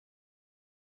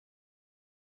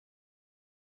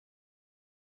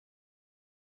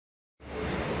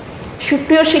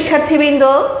সুপ্রিয় শিক্ষার্থীবৃন্দ,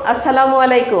 আসসালামু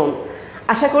আলাইকুম।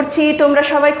 আশা করছি তোমরা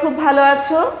সবাই খুব ভালো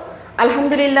আছো।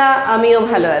 আলহামদুলিল্লাহ, আমিও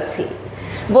ভালো আছি।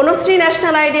 বনশ্রী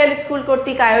ন্যাশনাল আইডিয়াল স্কুল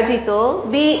কর্তৃক আয়োজিত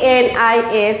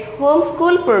BNIS হোম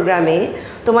স্কুল প্রোগ্রামে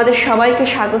তোমাদের সবাইকে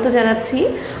স্বাগত জানাচ্ছি।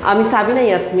 আমি সাবিনা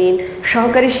ইয়াসমিন,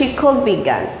 সহকারী শিক্ষক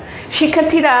বিজ্ঞান।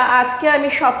 শিক্ষার্থীরা, আজকে আমি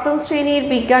সপ্তম শ্রেণীর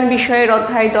বিজ্ঞান বিষয়ের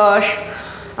অধ্যায় 10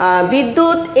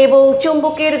 বিদ্যুৎ এবং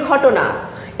চুম্বকের ঘটনা,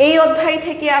 এই অধ্যায়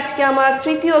থেকে আজকে আমার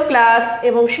তৃতীয় ক্লাস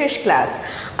এবং শেষ ক্লাস।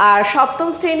 আর সপ্তম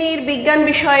শ্রেণীর বিজ্ঞান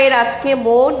বিষয়ের আজকে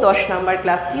মোট 10 নম্বর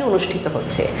ক্লাসটি অনুষ্ঠিত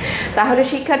হচ্ছে। তাহলে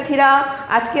শিক্ষার্থীরা,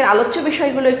 আজকের আলোচ্য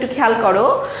বিষয়গুলো একটু খেয়াল করো।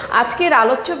 আজকের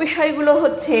আলোচ্য বিষয়গুলো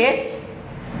হচ্ছে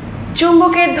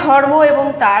চুম্বকের ধর্ম এবং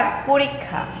তার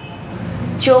পরীক্ষা,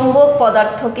 চৌম্বক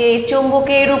পদার্থকে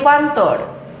চৌম্বকে রূপান্তর,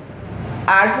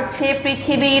 আর হচ্ছে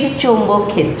পৃথিবীর চৌম্বক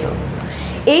ক্ষেত্র।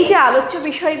 এই যে আলোচ্য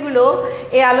বিষয়গুলো,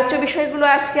 এই আলোচ্য বিষয়গুলো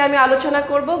আজকে আমি আলোচনা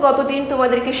করব। গতদিন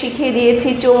তোমাদেরকে শিখিয়ে দিয়েছি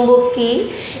চৌম্বক কি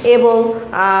এবং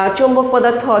চৌম্বক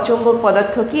পদার্থ, অচৌম্বক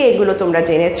পদার্থ কি, এগুলো তোমরা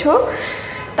জেনেছো।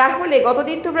 তাহলে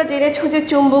গতদিন তোমরা জেনেছো যে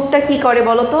চুম্বকটা কি করে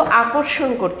বলো তো? আকর্ষণ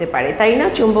করতে পারে, তাই না?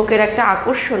 চুম্বকের একটা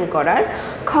আকর্ষণ করার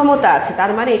ক্ষমতা আছে।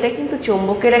 তার মানে এটা কিন্তু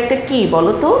চুম্বকের একটা কি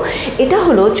বলো তো? এটা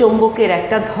হলো চুম্বকের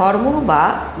একটা ধর্ম বা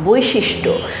বৈশিষ্ট্য।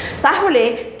 তাহলে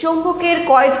চুম্বকের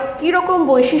কীরকম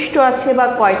বৈশিষ্ট্য আছে বা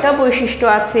কয়টা বৈশিষ্ট্য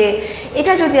আছে,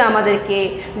 এটা যদি আমাদেরকে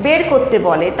বের করতে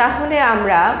বলে, তাহলে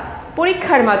আমরা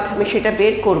পরীক্ষার মাধ্যমে সেটা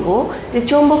বের করব যে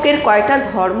চুম্বকের কয়টা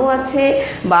ধর্ম আছে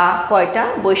বা কয়টা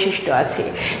বৈশিষ্ট্য আছে।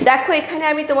 দেখো, এখানে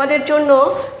আমি তোমাদের জন্য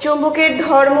চুম্বকের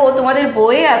ধর্ম, তোমাদের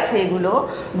বইয়ে আছে এগুলো,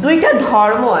 দুইটা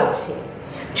ধর্ম আছে।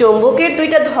 চুম্বকের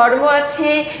দুইটা ধর্ম আছে,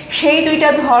 সেই দুইটা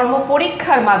ধর্ম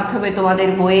পরীক্ষার মাধ্যমে তোমাদের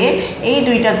বইয়ে এই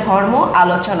দুইটা ধর্ম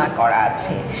আলোচনা করা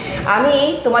আছে। আমি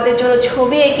তোমাদের জন্য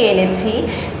ছবি এঁকে এনেছি।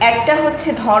 একটা হচ্ছে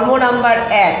ধর্ম নাম্বার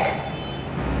 1,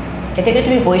 এটাকে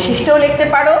তুমি বৈশিষ্ট্যও লিখতে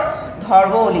পারো,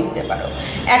 ধর্মও লিখতে পারো।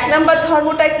 1 নম্বর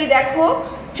ধর্মটা কি দেখো?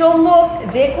 চৌম্বক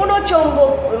যে কোনো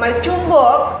চৌম্বক, মানে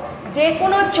চুম্বক যে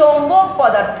কোনো চৌম্বক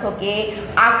পদার্থকে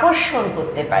আকর্ষণ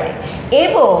করতে পারে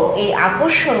এবং এই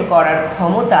আকর্ষণ করার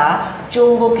ক্ষমতা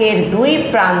চৌম্বকের দুই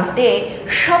প্রান্তে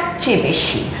সবচেয়ে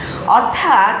বেশি।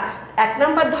 অর্থাৎ 1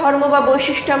 নম্বর ধর্ম বা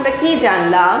বৈশিষ্ট্য আমরা কি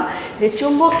জানলাম? যে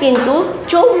চুম্বক কিন্তু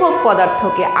চৌম্বক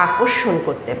পদার্থকে আকর্ষণ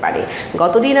করতে পারে।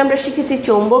 গতদিন আমরা শিখেছি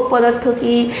চৌম্বক পদার্থ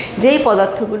কি, যেই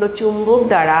পদার্থগুলো চুম্বক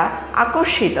দ্বারা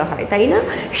আকর্ষিত হয়, তাই না?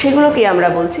 সেগুলোকে আমরা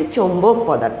বলছি চৌম্বক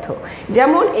পদার্থ।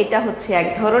 যেমন এটা হচ্ছে এক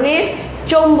ধরনের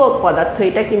চৌম্বক পদার্থ,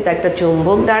 এটা কিন্তু একটা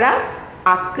চুম্বক দ্বারা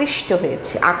আকর্ষিত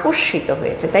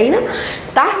হয়েছে, তাই না?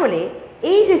 তাহলে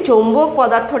এই যে চৌম্বক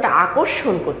পদার্থটা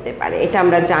আকর্ষণ করতে পারে, এটা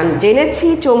আমরা জেনেছি।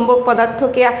 চৌম্বক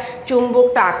পদার্থকে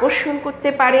চুম্বকটা আকর্ষণ করতে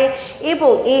পারে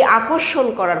এবং এই আকর্ষণ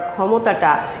করার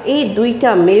ক্ষমতাটা এই দুইটা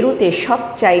মেরুতে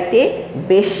সবচাইতে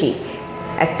বেশি।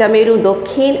 একটা মেরু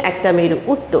দক্ষিণ, একটা মেরু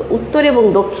উত্তর। উত্তর এবং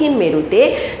দক্ষিণ মেরুতে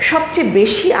সবচেয়ে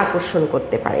বেশি আকর্ষণ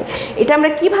করতে পারে। এটা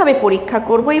আমরা কিভাবে পরীক্ষা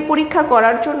করব? এই পরীক্ষা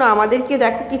করার জন্য আমাদেরকে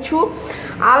দেখো কিছু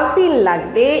আলপিন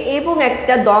লাগবে এবং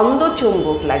একটা দ্বন্দ্ব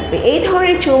চুম্বক লাগবে। এই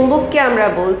ধরনের চুম্বককে আমরা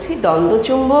বলছি দ্বন্দ্ব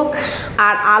চুম্বক।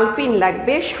 আর আলপিন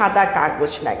লাগবে, সাদা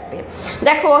কাগজ লাগবে।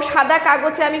 দেখো, সাদা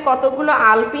কাগজে আমি কতগুলো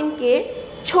আলপিনকে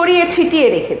ছড়িয়ে ছিটিয়ে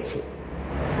রেখেছি।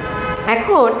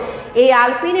 এখন এই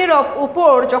আলপিনের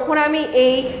উপর যখন আমি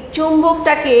এই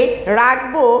চুম্বকটাকে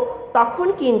রাখবো, তখন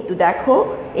কিন্তু দেখো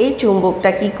এই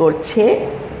চুম্বকটা কি করছে।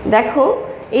 দেখো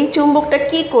এই চুম্বকটা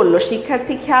কি করলো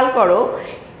শিক্ষার্থী, খেয়াল করো।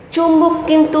 চুম্বক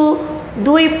কিন্তু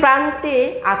দুই প্রান্তে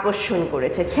আকর্ষণ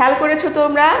করেছে। খেয়াল করেছো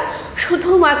তোমরা?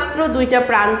 শুধুমাত্র দুইটা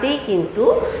প্রান্তেই কিন্তু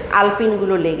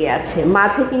আলপিনগুলো লেগে আছে,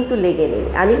 মাঝে কিন্তু লেগে নেই।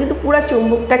 আমি কিন্তু পুরো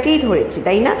চুম্বকটাকেই ধরেছি,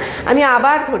 তাই না? আমি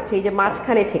আবার ধরছি, এই যে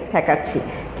মাঝখানে ঠিক ঠেকাচ্ছি,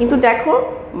 কিন্তু দেখো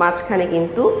মাঝখানে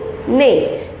কিন্তু নেই।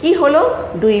 কি হলো?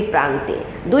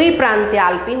 দুই প্রান্তে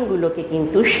আলপিনগুলোকে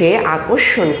কিন্তু সে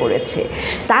আকর্ষণ করেছে।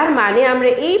 তার মানে আমরা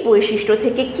এই বৈশিষ্ট্য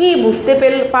থেকে কি বুঝতে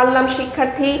পারলাম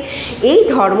শিক্ষার্থী? এই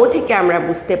ধর্ম থেকে আমরা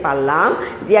বুঝতে পারলাম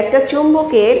যে একটা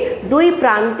চুম্বকের দুই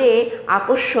প্রান্তে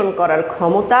আকর্ষণ করার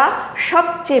ক্ষমতা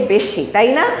সবচেয়ে বেশি, তাই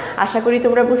না? আশা করি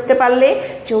তোমরা বুঝতে পারলে।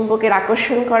 চুম্বকের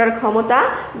আকর্ষণ করার ক্ষমতা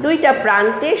দুইটা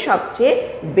প্রান্তে সবচেয়ে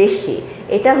বেশি।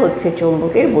 এটা হচ্ছে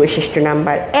চুম্বকের বৈশিষ্ট্য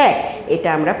নাম্বার 1। এটা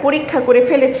আমরা পরীক্ষা করে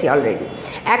ফেলেছি অলরেডি।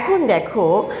 এখন দেখো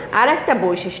আর একটা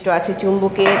বৈশিষ্ট্য আছে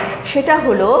চুম্বকের, সেটা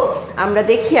হলো, আমরা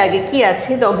দেখি আগে কি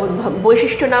আছে।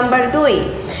 বৈশিষ্ট্য নাম্বার 2,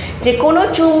 যে কোনো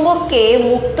চুম্বককে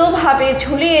মুক্তভাবে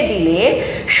ঝুলিয়ে দিলে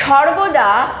সর্বদা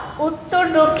উত্তর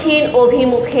দক্ষিণ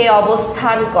অভিমুখে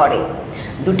অবস্থান করে।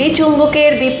 দুটি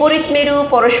চুম্বকের বিপরীত মেরু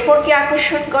পরস্পরকে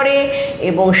আকর্ষণ করে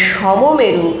এবং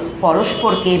সমমেরু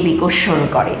পরস্পরকে বিকর্ষণ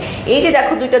করে। এই যে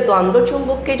দেখো, দুইটা দ্বন্দ্ব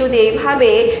চুম্বককে যদি এইভাবে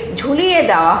ঝুলিয়ে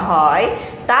দেওয়া হয়,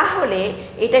 তাহলে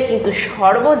এটা কিন্তু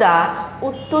সর্বদা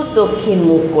উত্তর দক্ষিণ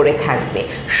মুখ করে থাকবে,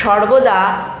 সর্বদা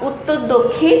উত্তর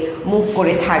দক্ষিণ মুখ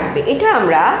করে থাকবে।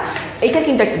 এটা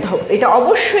কিন্তু এটা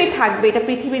অবশ্যই থাকবে। এটা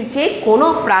পৃথিবীর যে কোনো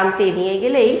প্রান্তে নিয়ে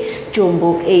গেলেই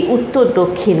চুম্বক এই উত্তর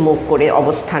দক্ষিণ মুখ করে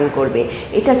অবস্থান করবে।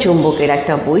 এটা চুম্বকের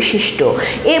একটা বৈশিষ্ট্য।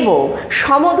 এবং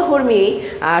সমধর্মী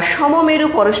সমমেরু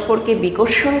পরস্পরকে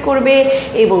বিকর্ষণ করবে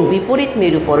এবং বিপরীত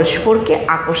মেরু পরস্পরকে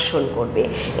আকর্ষণ করবে।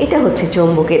 এটা হচ্ছে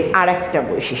চুম্বকের আর একটা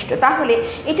বৈশিষ্ট্য। তাহলে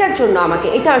এটার জন্য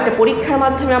এটা একটা পরীক্ষার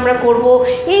মাধ্যমে আমরা করব।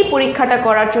 এই পরীক্ষাটা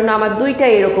করার জন্য আমার দুইটা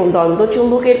এরকম দ্বন্দ্ব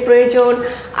চুম্বকের প্রয়োজন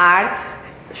আর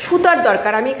সুতার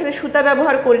দরকার। আমি এখানে সুতা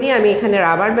ব্যবহার করিনি, আমি এখানে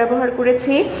রাবার ব্যবহার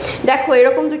করেছি। দেখো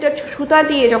এরকম দুইটা সুতা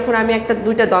দিয়ে যখন আমি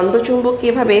দুইটা দ্বন্দ্ব চুম্বককে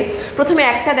এভাবে প্রথমে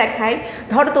একটা দেখাই,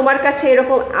 ধরো তোমার কাছে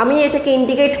এরকম, আমি এটাকে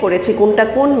ইন্ডিকেট করেছি কোনটা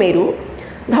কোন মেরু।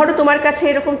 ধরো তোমার কাছে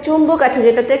এরকম চুম্বক আছে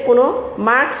যেটাতে কোনো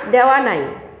মার্কস দেওয়া নাই,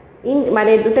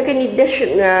 মানে দুটাকে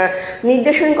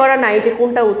নির্দেশন করা নাই যে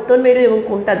কোনটা উত্তর মেরু এবং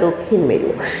কোনটা দক্ষিণ মেরু।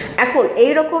 এখন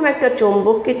এইরকম একটা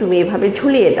চুম্বককে তুমি এভাবে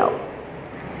ঝুলিয়ে দাও,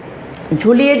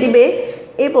 ঝুলিয়ে দিবে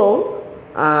এবং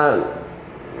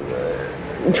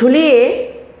ঝুলিয়ে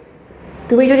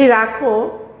তুমি যদি রাখো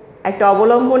একটা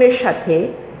অবলম্বনের সাথে,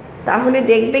 তাহলে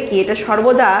দেখবে কি এটা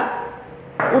সর্বদা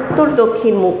উত্তর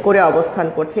দক্ষিণ মুখ করে অবস্থান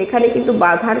করছে। এখানে কিন্তু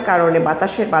বাধার কারণে,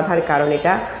 বাতাসের বাধার কারণে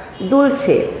এটা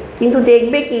দুলছে, কিন্তু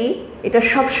দেখবে কি এটা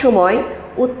সব সময়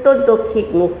উত্তর দক্ষিণ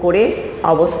মুখ করে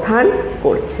অবস্থান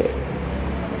করছে।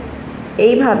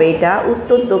 এইভাবে এটা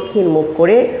উত্তর দক্ষিণ মুখ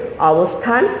করে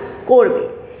অবস্থান করবে।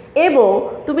 এবং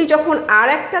তুমি যখন আর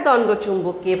একটা দ্বন্দ্ব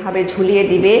চুম্বককে এভাবে ঝুলিয়ে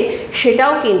দিবে,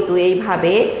 সেটাও কিন্তু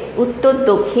এইভাবে উত্তর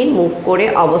দক্ষিণ মুখ করে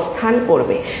অবস্থান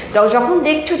করবে। যখন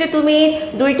দেখছো যে তুমি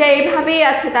দুইটা এইভাবেই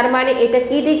আছে, তার মানে এটা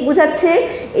কি দিক বোঝাচ্ছে?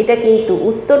 এটা কিন্তু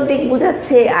উত্তর দিক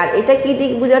বোঝাচ্ছে। আর এটা কি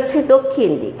দিক বোঝাচ্ছে?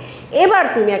 দক্ষিণ দিক। এবার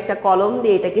তুমি একটা কলম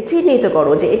দিয়ে এটাকে চিহ্নিত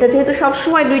করো যে এটা যেহেতু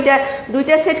সবসময়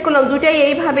দুইটা সেট করলাম, দুইটাই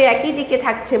এইভাবে একই দিকে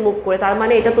থাকছে মুখ করে, তার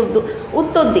মানে এটা তো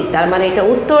উত্তর দিক, তার মানে এটা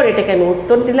উত্তর, এটাকে আমি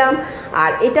উত্তর দিলাম।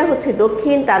 আর এটা হচ্ছে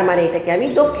দক্ষিণ, তার মানে এটাকে আমি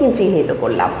দক্ষিণ চিহ্নিত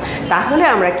করলাম। তাহলে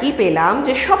আমরা কি পেলাম?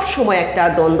 যে সব সময় একটা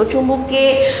দ্বন্দ্ব চুম্বককে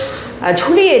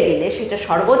ঝুলিয়ে দিলে সেটা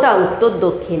সর্বদা উত্তর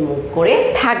দক্ষিণ মুখ করে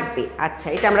থাকবে। আচ্ছা,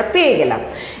 এটা আমরা পেয়ে গেলাম।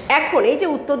 এখন এই যে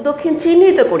উত্তর দক্ষিণ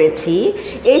চিহ্নিত করেছি,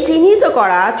 এই চিহ্নিত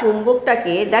করা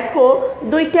চুম্বকটাকে দেখো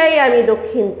দুইটাই আমি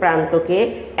দক্ষিণ প্রান্তকে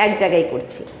এক জায়গায়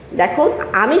করছি। দেখো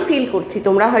আমি ফিল করছি,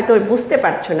 তোমরা হয়তো বুঝতে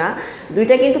পারছো না,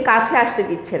 দুইটা কিন্তু কাছে আসতে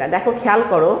দিচ্ছে না। দেখো খেয়াল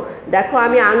করো, দেখো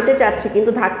আমি আনতে চাচ্ছি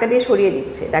কিন্তু ধাক্কা দিয়ে সরিয়ে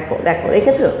দিচ্ছে। দেখো দেখো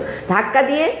দেখেছো, ধাক্কা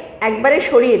দিয়ে একবারে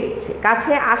সরিয়ে দিচ্ছে,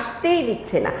 কাছে আসতেই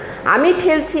দিচ্ছে না। আমি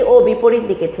ঠেলছি, ও বিপরীত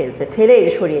দিকে ঠেলছে, ঠেলে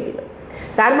সরিয়ে দিল।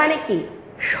 তার মানে কি?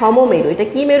 সমমেরু। এটা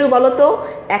কি মেরু বলো তো?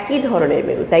 একই ধরনের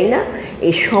মেরু, তাই না?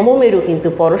 এই সমমেরু কিন্তু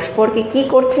পরস্পরকে কি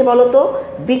করছে বলো তো?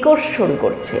 বিকর্ষণ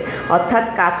করছে, অর্থাৎ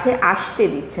কাছে আসতে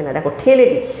দিচ্ছে না। দেখো ঠেলে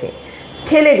দিচ্ছে,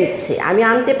 ঠেলে দিচ্ছে, আমি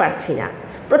আনতে পারছি না,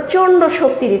 প্রচণ্ড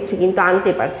শক্তি দিচ্ছে কিন্তু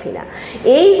আনতে পারছি না।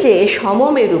 এই যে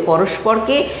সমমেরু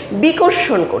পরস্পরকে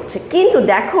বিকর্ষণ করছে। কিন্তু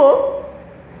দেখো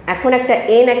এখন একটা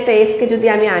এন একটা এসকে যদি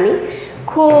আমি আনি,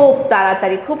 খুব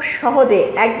তাড়াতাড়ি খুব সহজে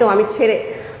একদম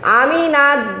আমি না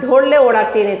ধরলে ওরা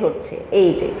টেনে ধরছে, এই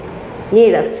যে নিয়ে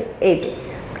যাচ্ছে, এই যে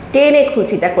টেনে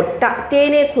খুঁজি, দেখো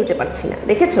টেনে খুঁজে পাচ্ছি না।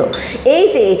 দেখেছো? এই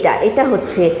যে এটা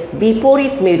হচ্ছে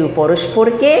বিপরীত মেরু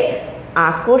পরস্পরকে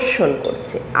আকর্ষণ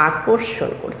করছে, আকর্ষণ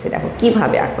করছে। দেখো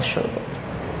কিভাবে আকর্ষণ করছে,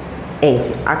 এই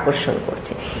যে আকর্ষণ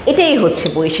করছে। এটাই হচ্ছে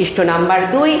বৈশিষ্ট্য নাম্বার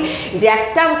 2, যে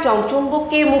একটা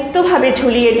চুম্বককে মুক্তভাবে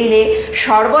ঝুলিয়ে দিলে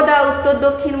সর্বদা উত্তর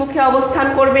দক্ষিণ মুখে অবস্থান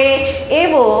করবে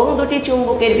এবং দুটি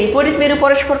চুম্বকের বিপরীত মেরু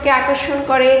পরস্পরকে আকর্ষণ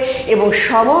করে এবং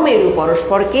সমমেরু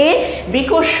পরস্পরকে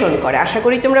বিকর্ষণ করে। আশা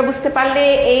করি তোমরা বুঝতে পারলে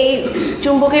এই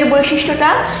চুম্বকের বৈশিষ্ট্যটা।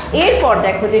 এরপর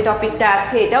দেখো যে টপিকটা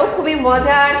আছে, এটাও খুবই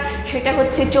মজার, সেটা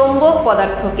হচ্ছে চৌম্বক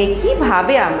পদার্থকে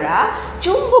কিভাবে আমরা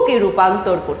চুম্বকে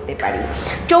রূপান্তর করতে পারি।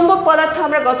 চৌম্বক পদার্থ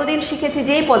আমরা গতদিন শিখেছি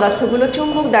যে পদার্থগুলো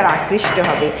চুম্বক দ্বারা আকৃষ্ট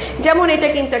হবে। যেমন এটা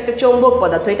কিন্তু একটা চৌম্বক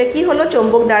পদার্থ, এটা কি হলো?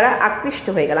 চৌম্বক দ্বারা আকৃষ্ট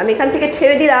হয়ে গেল। আমি এখান থেকে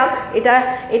ছেড়ে দিলাম,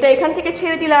 এটা এখান থেকে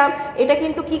ছেড়ে দিলাম, এটা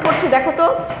কিন্তু কি করছে দেখো তো?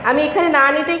 আমি এখানে না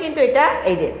নিতেই কিন্তু এটা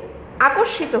এই যে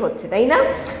আকর্ষিত হচ্ছে, তাই না?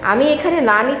 আমি এখানে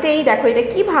না নিতেই দেখো এটা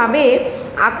কিভাবে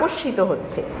আকর্ষিত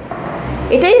হচ্ছে।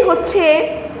 এটাই হচ্ছে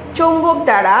চৌম্বক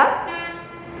দ্বারা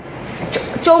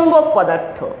চৌম্বক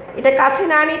পদার্থ। এটা কাছে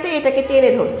না নিতে এটাকে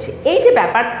টেনে ধরছে। এই যে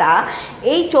ব্যাপারটা,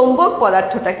 এই চৌম্বক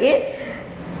পদার্থটাকে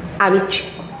আমি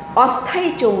অস্থায়ী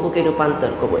চৌম্বকে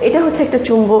রূপান্তর করব। এটা হচ্ছে একটা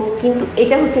চুম্বক, কিন্তু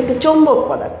এটা হচ্ছে একটা চৌম্বক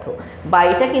পদার্থ, বা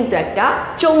এটা কিন্তু একটা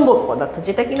চৌম্বক পদার্থ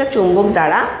যেটা কিনা চৌম্বক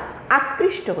দ্বারা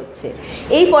আকৃষ্ট হচ্ছে,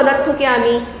 এই পদার্থকে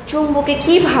আমি চুম্বকে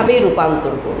কিভাবে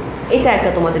রূপান্তর করব। এটা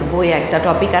একটা তোমাদের বইয়ে একটা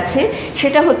টপিক আছে,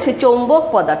 সেটা হচ্ছে চৌম্বক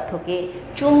পদার্থকে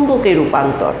চুম্বকে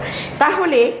রূপান্তর।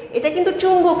 তাহলে এটা কিন্তু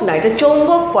চুম্বক না, এটা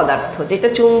চৌম্বক পদার্থ, যেটা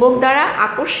চুম্বক দ্বারা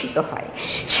আকর্ষিত হয়,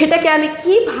 সেটাকে আমি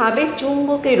কিভাবে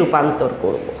চুম্বকে রূপান্তর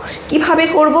করব। কিভাবে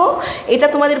করব, এটা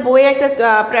তোমাদের বইয়ে একটা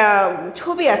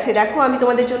ছবি আছে, দেখো আমি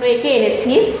তোমাদের জন্য এঁকে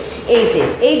এনেছি। এই যে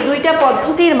এই দুইটা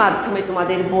পদ্ধতির মাধ্যমে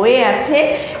তোমাদের বইয়ে আছে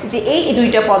যে এই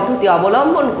দুইটা পদ্ধতি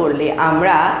অবলম্বন করলে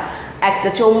আমরা একটা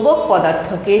চৌম্বক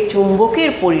পদার্থকে চুম্বকের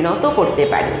পরিণত করতে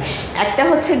পারি। একটা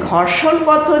হচ্ছে ঘর্ষণ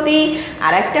পদ্ধতি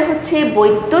আর একটা হচ্ছে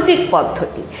বৈদ্যুতিক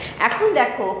পদ্ধতি। এখন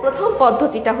দেখো, প্রথম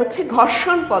পদ্ধতিটা হচ্ছে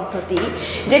ঘর্ষণ পদ্ধতি,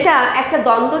 যেটা একটা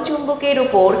দ্বন্দ্ব চুম্বকের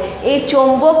উপর এই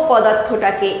চৌম্বক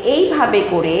পদার্থটাকে এইভাবে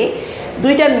করে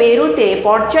দুইটা মেরুতে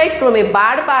পর্যায়ক্রমে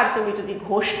বারবার তুমি যদি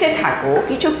ঘষতে থাকো,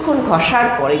 কিছুক্ষণ ঘষার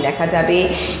পরে দেখা যাবে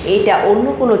এটা অন্য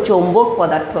কোনো চৌম্বক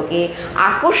পদার্থকে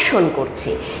আকর্ষণ করছে।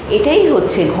 এটাই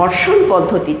হচ্ছে ঘর্ষণ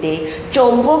পদ্ধতিতে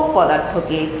চৌম্বক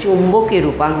পদার্থকে চুম্বকে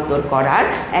রূপান্তর করার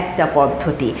একটা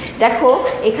পদ্ধতি। দেখো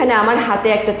এখানে আমার হাতে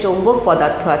একটা চৌম্বক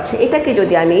পদার্থ আছে, এটাকে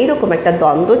যদি আমি এইরকম একটা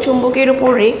দ্বন্দ্ব চুম্বকের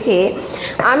উপর রেখে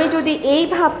আমি যদি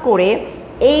এইভাবে করে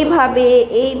এইভাবে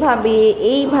এইভাবে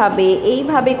এইভাবে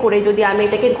এইভাবে করে যদি আমি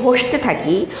এটাকে ঘষতে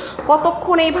থাকি,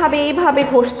 কতক্ষণ এইভাবে এইভাবে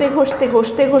ঘষতে ঘষতে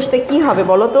ঘষতে ঘষতে কি হবে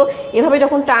বলো তো? এভাবে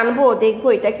যখন টানবো দেখবো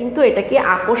এটা কিন্তু এটাকে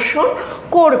আকর্ষণ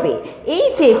করবে। এই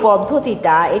যে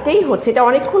পদ্ধতিটা, এটাই হচ্ছে, এটা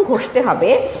অনেকক্ষণ ঘষতে হবে,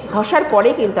 ঘষার পরে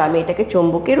কিন্তু আমি এটাকে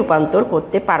চৌম্বকে রূপান্তর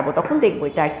করতে পারবো। তখন দেখবো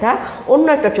এটা একটা অন্য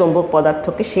একটা চৌম্বক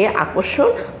পদার্থকে সে আকর্ষণ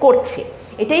করছে।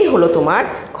 এটাই হলো তোমার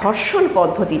ঘর্ষণ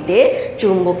পদ্ধতিতে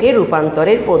চুম্বকে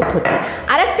রূপান্তরের পদ্ধতি।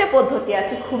 আরেকটা পদ্ধতি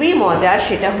আছে খুবই মজার,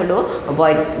 সেটা হলো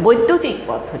বৈদ্যুতিক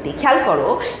পদ্ধতি। খেয়াল করো,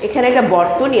 এখানে একটা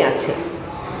বর্তনী আছে।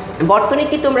 বর্তনী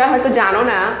কি তোমরা হয়তো জানো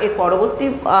না, এর পরবর্তী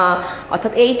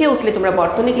অর্থাৎ এইটে উঠলে তোমরা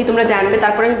বর্তনী কি তোমরা জানবে।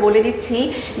 তারপরে আমি বলে দিচ্ছি,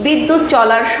 বিদ্যুৎ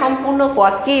চলার সম্পূর্ণ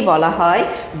পথকেই বলা হয়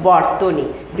বর্তনী।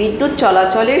 বিদ্যুৎ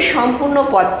চলাচলের সম্পূর্ণ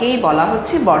পথকেই বলা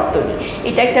হচ্ছে বর্তনী।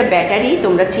 এটা একটা ব্যাটারি,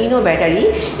 তোমরা চিনো ব্যাটারি।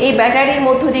 এই ব্যাটারির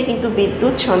মধ্য দিয়ে কিন্তু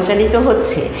বিদ্যুৎ সঞ্চালিত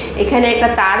হচ্ছে। এখানে একটা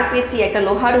তার পেঁচিয়ে, একটা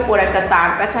লোহার উপর একটা তার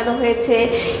পেঁচানো হয়েছে।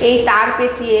 এই তার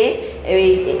পেঁচিয়ে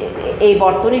এই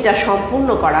বর্তনীটা সম্পূর্ণ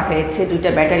করা হয়েছে দুইটা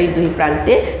ব্যাটারির দুই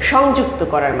প্রান্তে সংযুক্ত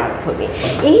করার মাধ্যমে।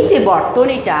 এই যে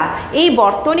বর্তনীটা, এই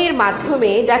বর্তনীর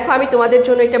মাধ্যমে দেখো আমি তোমাদের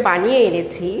জন্য এটা বানিয়ে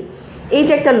এনেছি। এই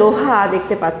যে একটা লোহা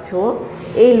দেখতে পাচ্ছ,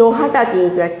 এই লোহাটা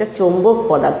কিন্তু একটা চৌম্বক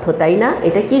পদার্থ, তাই না?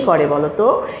 এটা কি করে বলো তো?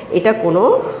 এটা কোনো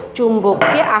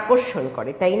চুম্বককে আকর্ষণ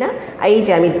করে, তাই না? এই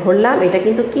যে আমি ধরলাম, এটা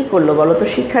কিন্তু কি করলো বলো তো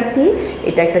শিক্ষার্থী?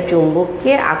 এটা একটা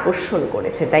চৌম্বককে আকর্ষণ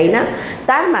করেছে, তাই না?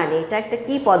 তার মানে এটা একটা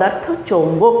কি পদার্থ?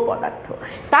 চৌম্বক পদার্থ।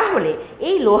 তাহলে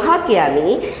এই লোহাকে আমি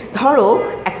ধরো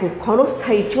এখন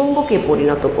ক্ষণস্থায়ী চুম্বকে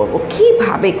পরিণত করব।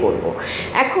 কিভাবে করব?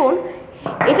 এখন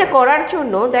এটা করার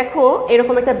জন্য দেখো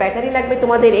এরকম একটা ব্যাটারি লাগবে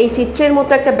তোমাদের, এই চিত্রের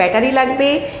মতো একটা ব্যাটারি লাগবে।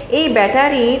 এই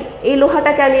ব্যাটারির এই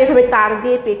লোহাটাকে আমি এভাবে তার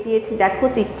দিয়ে পেঁচিয়েছি, দেখো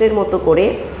চিত্রের মতো করে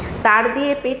তার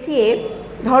দিয়ে পেঁচিয়ে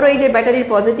ধরো এই যে ব্যাটারির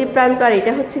পজিটিভ প্রান্ত আর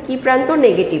এটা হচ্ছে কি প্রান্ত?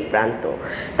 নেগেটিভ প্রান্ত।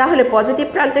 তাহলে পজিটিভ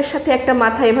প্রান্তের সাথে একটা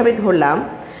মাথা এভাবে ধরলাম,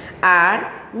 আর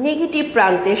নেগেটিভ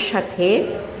প্রান্তের সাথে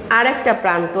আর একটা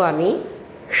প্রান্ত আমি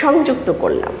সংযুক্ত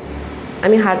করলাম।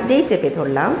 আমি হাত দিয়েই চেপে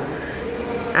ধরলাম,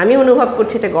 আমি অনুভব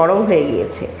করছি এটা গরম হয়ে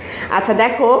গিয়েছে। আচ্ছা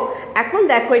দেখো, এখন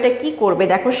দেখো এটা কি করবে।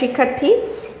 দেখো শিক্ষার্থী,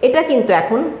 এটা কিন্তু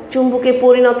এখন চুম্বকে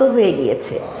পরিণত হয়ে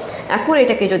গিয়েছে। এখন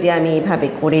এটাকে যদি আমি এইভাবে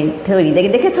করে ধরি,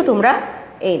 দেখেছো তোমরা?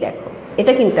 এই দেখো,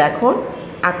 এটা কিন্তু এখন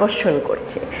আকর্ষণ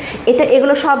করছে।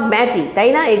 এগুলো সব ম্যাজিক, তাই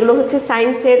না? এগুলো হচ্ছে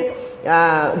সায়েন্সের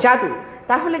জাদু।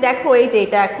 তাহলে দেখো এই যে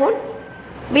এটা এখন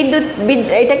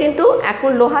এটা কিন্তু এখন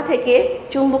লোহা থেকে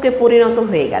চুম্বকে পরিণত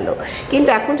হয়ে গেল। কিন্তু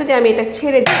এখন যদি আমি এটা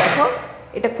ছেড়ে দিই, দেখো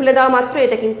এটা খুলে দেওয়া মাত্র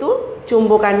এটা কিন্তু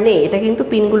চুম্বক আর নেই, এটা কিন্তু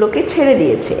পিনগুলোকে ছেড়ে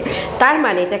দিয়েছে। তার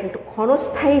মানে এটা কিন্তু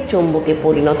ক্ষণস্থায়ী চুম্বকে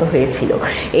পরিণত হয়েছিল।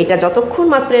 এটা যতক্ষণ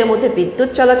মাত্র এর মধ্যে বিদ্যুৎ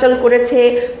চলাচল করেছে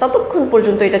ততক্ষণ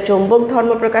পর্যন্ত এটা চৌম্বক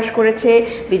ধর্ম প্রকাশ করেছে।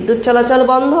 বিদ্যুৎ চলাচল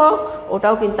বন্ধ,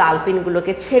 ওটাও কিন্তু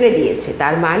আলপিনগুলোকে ছেড়ে দিয়েছে।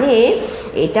 তার মানে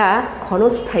এটা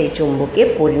ক্ষণস্থায়ী চুম্বকে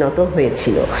পরিণত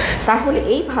হয়েছিল। তাহলে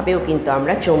এইভাবেও কিন্তু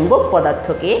আমরা চৌম্বক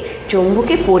পদার্থকে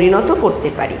চৌম্বকে পরিণত করতে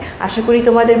পারি। আশা করি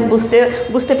তোমাদের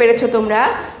বুঝতে পেরেছো তোমরা।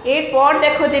 এরপর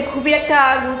দেখো যে খুবই একটা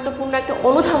গুরুত্বপূর্ণ একটা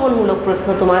অনুধাবনমূলক প্রশ্ন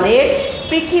তোমাদের,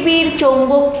 পৃথিবীর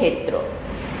চৌম্বক ক্ষেত্র।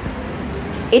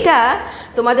 এটা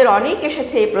তোমাদের অনেক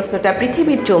এসেছে এই প্রশ্নটা,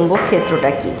 পৃথিবীর চৌম্বক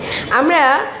ক্ষেত্রটা কি? আমরা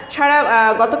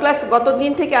গত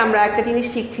দিন থেকে আমরা একটা জিনিস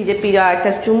শিখছি যে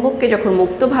একটা চুম্বককে যখন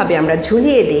মুক্তভাবে আমরা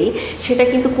ঝুলিয়ে দিই, সেটা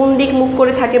কিন্তু কোন দিক মুখ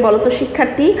করে থাকে বলো তো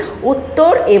শিক্ষার্থী?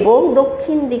 উত্তর এবং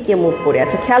দক্ষিণ দিকে মুখ করে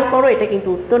আছে। খেয়াল করো, এটা কিন্তু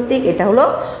উত্তর দিক, এটা হলো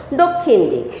দক্ষিণ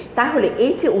দিক। তাহলে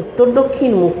এই যে উত্তর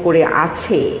দক্ষিণ মুখ করে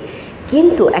আছে,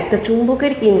 কিন্তু একটা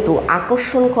চুম্বকের কিন্তু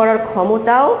আকর্ষণ করার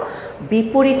ক্ষমতাও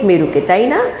বিপরীত মেরুকে, তাই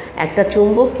না? একটা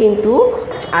চুম্বক কিন্তু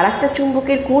আর একটা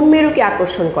চুম্বকের কোন মেরুকে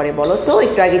আকর্ষণ করে বলো তো?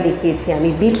 একটু আগে দেখিয়েছি আমি,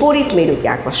 বিপরীত মেরুকে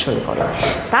আকর্ষণ করে।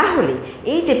 তাহলে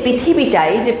এই যে পৃথিবীটা,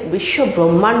 এই যে বিশ্ব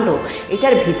ব্রহ্মাণ্ড,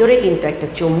 এটার ভিতরে কিন্তু একটা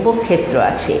চুম্বক ক্ষেত্র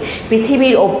আছে।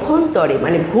 পৃথিবীর অভ্যন্তরে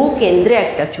মানে ভূকেন্দ্রে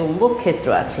একটা চুম্বক ক্ষেত্র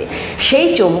আছে। সেই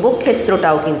চুম্বক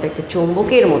ক্ষেত্রটাও কিন্তু একটা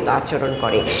চুম্বকের মতো আচরণ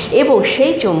করে, এবং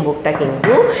সেই চুম্বকটা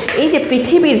কিন্তু এই যে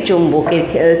পৃথিবীর চুম্বকের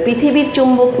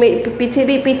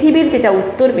পৃথিবীর যেটা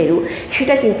উত্তর মেরু,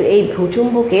 সেটা কিন্তু এই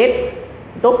ভূচুম্বকের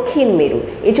দক্ষিণ মেরু।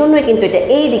 এজন্যই কিন্তু এটা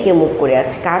এই দিকে মুখ করে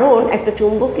আছে, কারণ একটা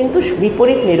চুম্বক কিন্তু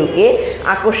বিপরীত মেরুকে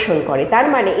আকর্ষণ করে। তার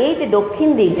মানে এই যে দক্ষিণ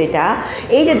দিক,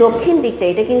 এই যে দক্ষিণ দিকটা,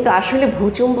 এটা কিন্তু আসলে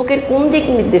ভূচুম্বকের কোন দিক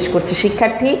নির্দেশ করছে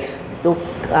শিক্ষার্থী?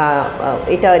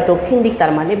 এটা দক্ষিণ দিক,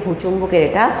 তার মানে ভূচুম্বকের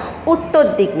এটা উত্তর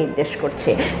দিক নির্দেশ করছে।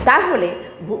 তাহলে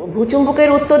ভূচুম্বকের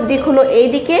উত্তর দিক হলো এই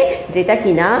দিকে, যেটা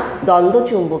কিনা দ্বন্দ্ব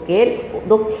চুম্বকের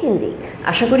দক্ষিণ দিক।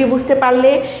 আশা করি বুঝতে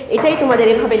পারলে। এটাই তোমাদের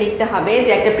এভাবে লিখতে হবে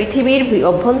যে একটা পৃথিবীর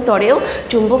অভ্যন্তরেও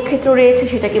চুম্বক ক্ষেত্র রয়েছে,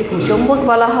 সেটাকে ভূচুম্বক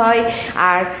বলা হয়।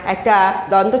 আর একটা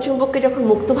দ্বন্দ্ব চুম্বককে যখন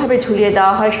মুক্তভাবে ঝুলিয়ে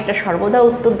দেওয়া হয়, সেটা সর্বদা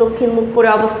উত্তর দক্ষিণ মুখ করে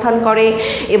অবস্থান করে।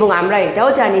 এবং আমরা এটাও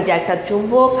জানি যে একটা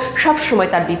চুম্বক সবসময়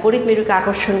তার বিপরীত মেরুকে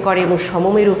আকর্ষণ করে এবং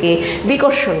সমমেরুকে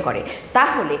বিকর্ষণ করে।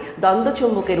 তাহলে দ্বন্দ্ব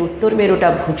চুম্বকের উত্তর মেরুটা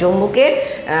ভূচুম্বকের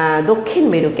দক্ষিণ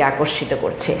মেরুকে আকর্ষিত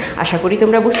করছে। আশা করি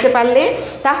তোমরা বুঝতে পারলে।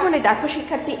 তাহলে দেখো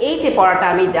শিক্ষার্থী, এই যে পড়াটা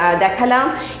আমি দেখালাম,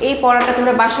 এই পড়াটা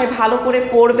তোমরা বাসায় ভালো করে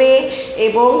পড়বে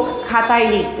এবং খাতায়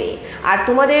লিখবে। আর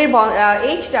তোমাদের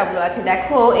HW আছে,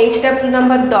 দেখো HW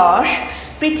নাম্বার 10,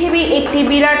 পৃথিবী একটি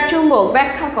বিরাট চুম্বক,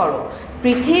 ব্যাখ্যা করো।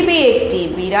 পৃথিবী একটি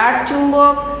বিরাট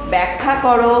চুম্বক, ব্যাখ্যা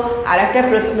করো। আর একটা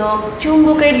প্রশ্ন,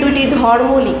 চুম্বকের দুটি ধর্ম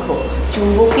লিখো।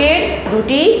 চুম্বকের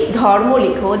দুটি ধর্ম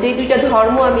লিখো। যে দুইটা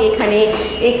ধর্ম আমি এখানে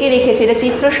এঁকে রেখেছি, এটা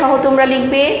চিত্র সহ তোমরা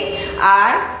লিখবে।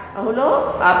 আর হলো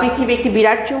পৃথিবী একটি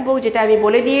বিরাট চুম্বক, যেটা আমি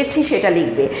বলে দিয়েছি, সেটা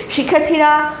লিখবে।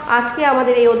 শিক্ষার্থীরা, আজকে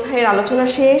আমাদের এই অধ্যায়ের আলোচনা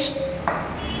শেষ।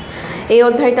 এই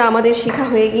অধ্যায়টা আমাদের শেখা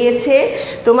হয়ে গিয়েছে।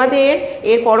 তোমাদের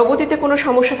এর পরবর্তীতে কোনো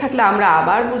সমস্যা থাকলে আমরা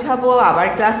আবার বুঝাবো, আবার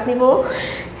ক্লাস নিব।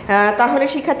 তাহলে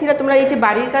শিক্ষার্থীরা, তোমরা এই যে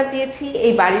বাড়ির কাজ দিয়েছি,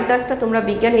 এই বাড়ির কাজটা তোমরা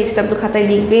বিজ্ঞান HW খাতায়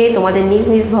লিখবে। তোমাদের নিজ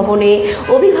নিজ ভবনে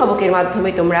অভিভাবকের মাধ্যমে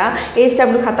তোমরা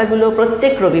HW খাতাগুলো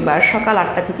প্রত্যেক রবিবার সকাল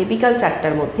 8টা থেকে বিকাল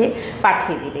 4টার মধ্যে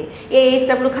পাঠিয়ে দিবে। এই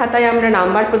HW খাতায় আমরা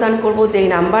নাম্বার প্রদান করব, যেই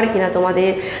নাম্বার কিনা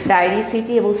তোমাদের ডায়েরি,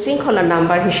 সিটি এবং শৃঙ্খলার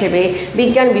নাম্বার হিসেবে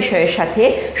বিজ্ঞান বিষয়ের সাথে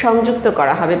সংযুক্ত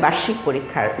করা হবে বার্ষিক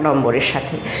পরীক্ষার নম্বরের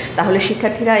সাথে। তাহলে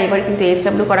শিক্ষার্থীরা, এবার কিন্তু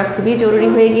HW করা খুবই জরুরি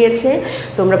হয়ে গিয়েছে।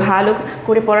 তোমরা ভালো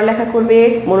করে পড়ালেখা করবে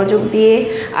মনোযোগ দিয়ে,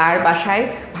 আর বাসায়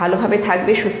ভালোভাবে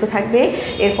থাকবে, সুস্থ থাকবে।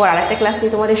 এরপর আরেকটা ক্লাস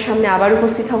নিয়ে তোমাদের সামনে আবার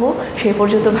উপস্থিত হব। সেই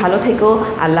পর্যন্ত ভালো থেকো।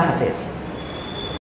 আল্লাহ হাফেজ।